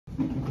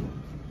Good.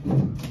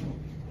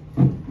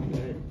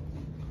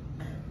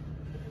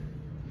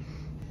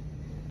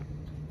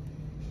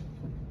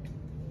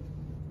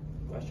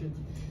 Questions?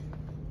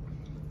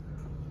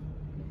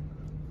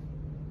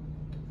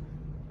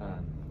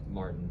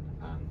 Martin,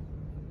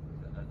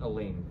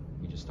 Elaine,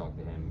 we just talked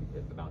to him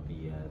about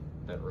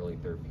that early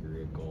third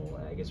period goal.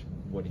 I guess,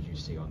 what did you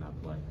see on that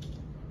play?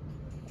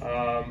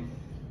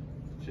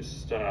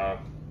 Just guy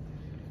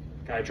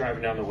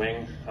driving down the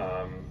wing.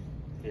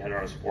 He had it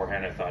on his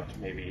forehand. I thought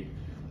maybe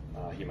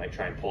he might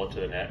try and pull it to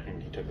the net,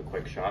 and he took a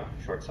quick shot,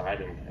 short side,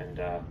 and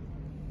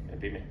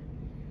beat me.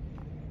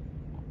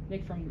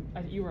 Nick,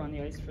 you were on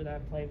the ice for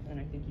that play, and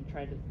I think you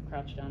tried to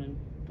crouch down and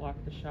block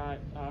the shot.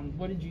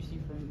 What did you see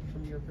from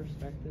your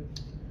perspective?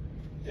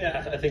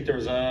 Yeah, I think there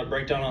was a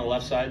breakdown on the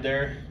left side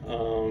there.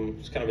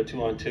 It's kind of a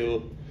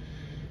 2-on-2.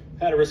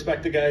 Had to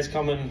respect the guys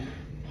coming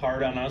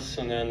hard on us,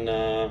 and then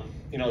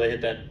they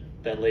hit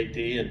that late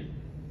D and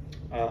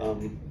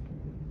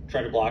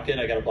tried to block it.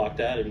 I got to block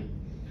that, and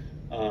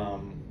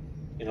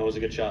it was a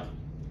good shot.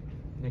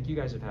 Nick, you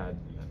guys have had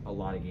a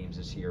lot of games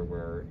this year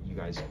where you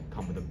guys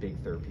come with a big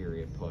third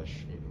period push.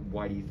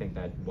 Why do you think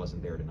that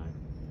wasn't there tonight?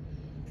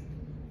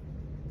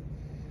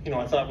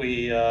 I thought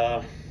we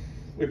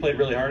played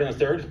really hard in the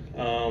third.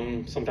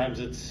 Sometimes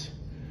it's,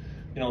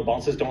 the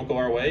bounces don't go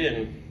our way,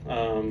 and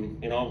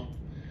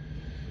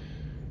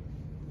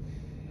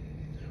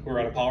we're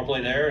on a power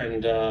play there,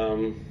 and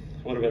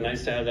would have been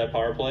nice to have that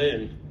power play,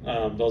 and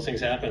those things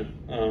happen.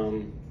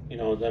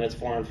 Then it's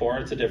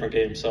 4-on-4. It's a different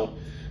game, so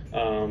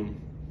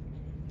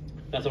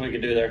nothing we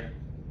could do there.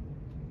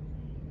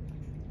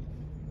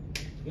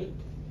 Good.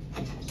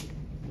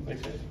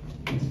 Thanks, guys.